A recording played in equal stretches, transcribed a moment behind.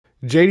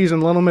JDs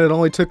and gentlemen, it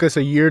only took us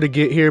a year to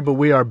get here, but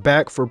we are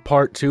back for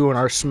part 2 in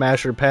our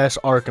Smash or Pass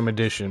Arkham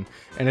edition.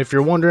 And if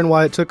you're wondering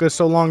why it took us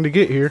so long to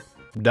get here,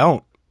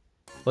 don't.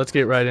 Let's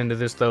get right into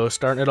this though,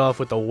 starting it off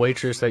with the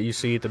waitress that you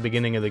see at the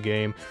beginning of the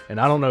game.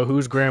 And I don't know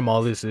whose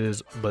grandma this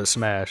is, but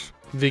Smash.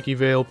 Vicky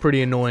Vale,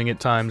 pretty annoying at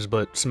times,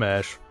 but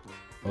Smash.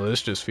 Well,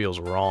 this just feels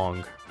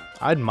wrong.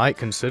 I might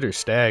consider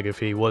Stag if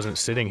he wasn't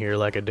sitting here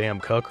like a damn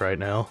cuck right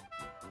now.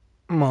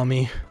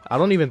 Mommy. I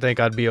don't even think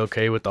I'd be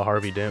okay with the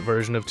Harvey Dent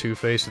version of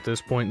Two-Face at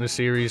this point in the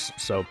series,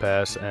 so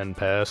pass and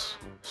pass.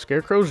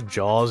 Scarecrow's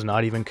jaw's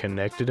not even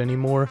connected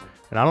anymore,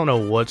 and I don't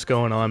know what's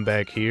going on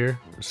back here,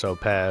 so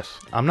pass.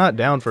 I'm not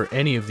down for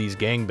any of these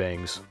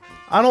gangbangs.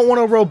 I don't want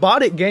a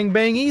robotic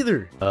gangbang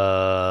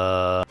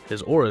either!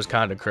 His aura's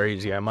kinda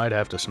crazy, I might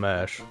have to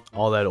smash.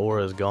 All that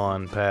aura's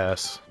gone,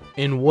 pass.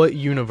 In what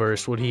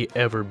universe would he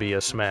ever be a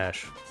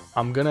Smash?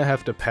 I'm gonna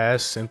have to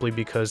pass simply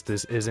because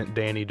this isn't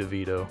Danny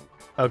DeVito.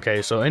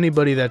 Okay, so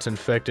anybody that's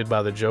infected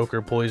by the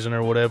Joker poison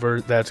or whatever,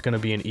 that's gonna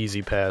be an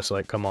easy pass,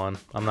 like come on.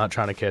 I'm not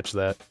trying to catch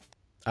that.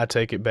 I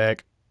take it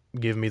back.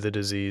 Give me the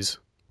disease.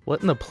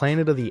 What in the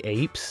Planet of the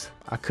Apes?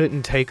 I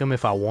couldn't take him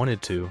if I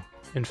wanted to.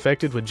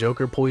 Infected with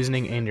Joker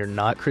poisoning and you're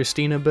not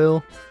Christina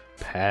Bell?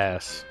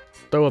 Pass.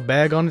 Throw a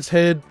bag on its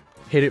head,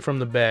 hit it from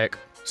the back,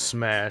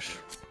 smash.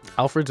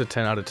 Alfred's a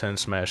 10 out of 10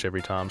 smash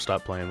every time,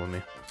 stop playing with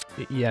me.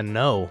 Yeah,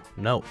 no,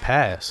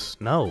 pass,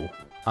 no.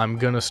 I'm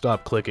gonna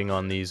stop clicking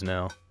on these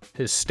now.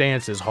 His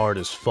stance is hard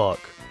as fuck.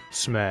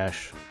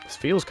 Smash. This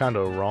feels kinda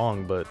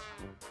wrong, but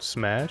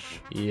smash?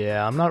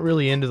 Yeah, I'm not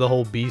really into the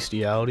whole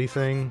bestiality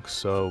thing,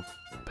 so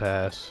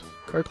pass.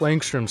 Kirk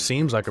Langstrom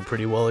seems like a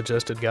pretty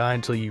well-adjusted guy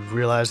until you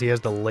realize he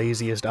has the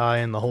laziest eye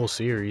in the whole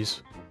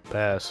series.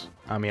 Pass.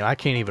 I mean, I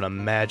can't even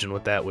imagine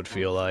what that would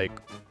feel like.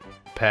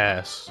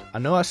 Pass. I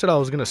know I said I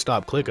was gonna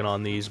stop clicking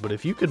on these, but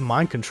if you could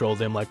mind control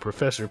them like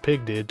Professor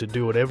Pig did to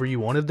do whatever you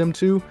wanted them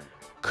to,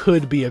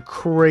 could be a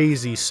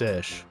crazy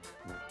sesh.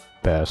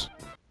 Pass.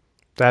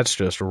 That's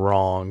just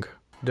wrong.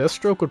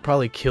 Deathstroke would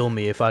probably kill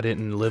me if I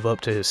didn't live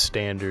up to his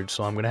standards,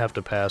 so I'm gonna have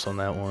to pass on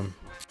that one.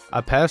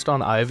 I passed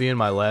on Ivy in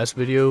my last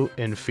video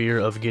in fear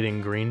of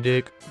getting green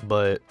dick,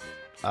 but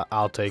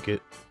I'll take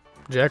it.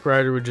 Jack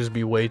Ryder would just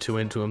be way too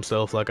into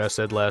himself like I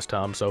said last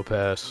time, so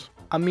pass.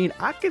 I mean,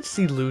 I could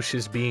see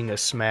Lucius being a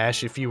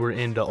smash if you were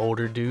into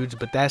older dudes,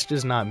 but that's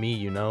just not me,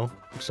 you know?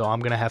 So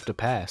I'm gonna have to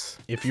pass.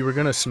 If you were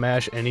gonna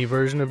smash any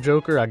version of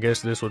Joker, I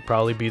guess this would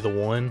probably be the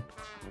one.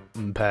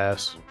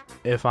 Pass.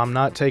 If I'm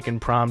not taking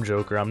Prom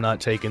Joker, I'm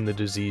not taking the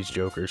Disease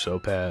Joker, so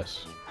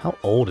pass. How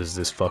old is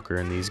this fucker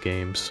in these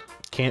games?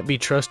 Can't be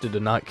trusted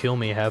to not kill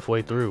me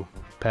halfway through.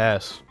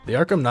 Pass. The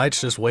Arkham Knight's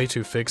just way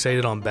too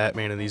fixated on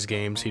Batman in these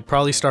games. He'd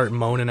probably start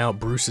moaning out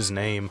Bruce's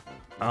name.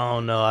 I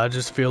don't know, I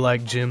just feel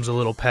like Jim's a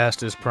little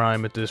past his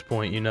prime at this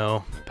point, you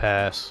know?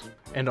 Pass.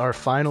 And our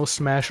final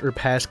Smash or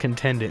Pass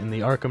contendant in the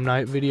Arkham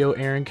Knight video,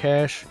 Aaron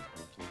Cash?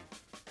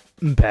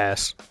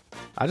 Pass.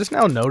 I just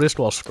now noticed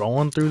while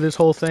scrolling through this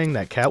whole thing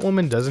that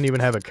Catwoman doesn't even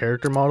have a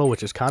character model,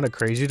 which is kinda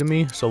crazy to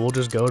me, so we'll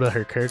just go to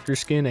her character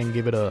skin and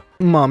give it a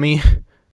mommy.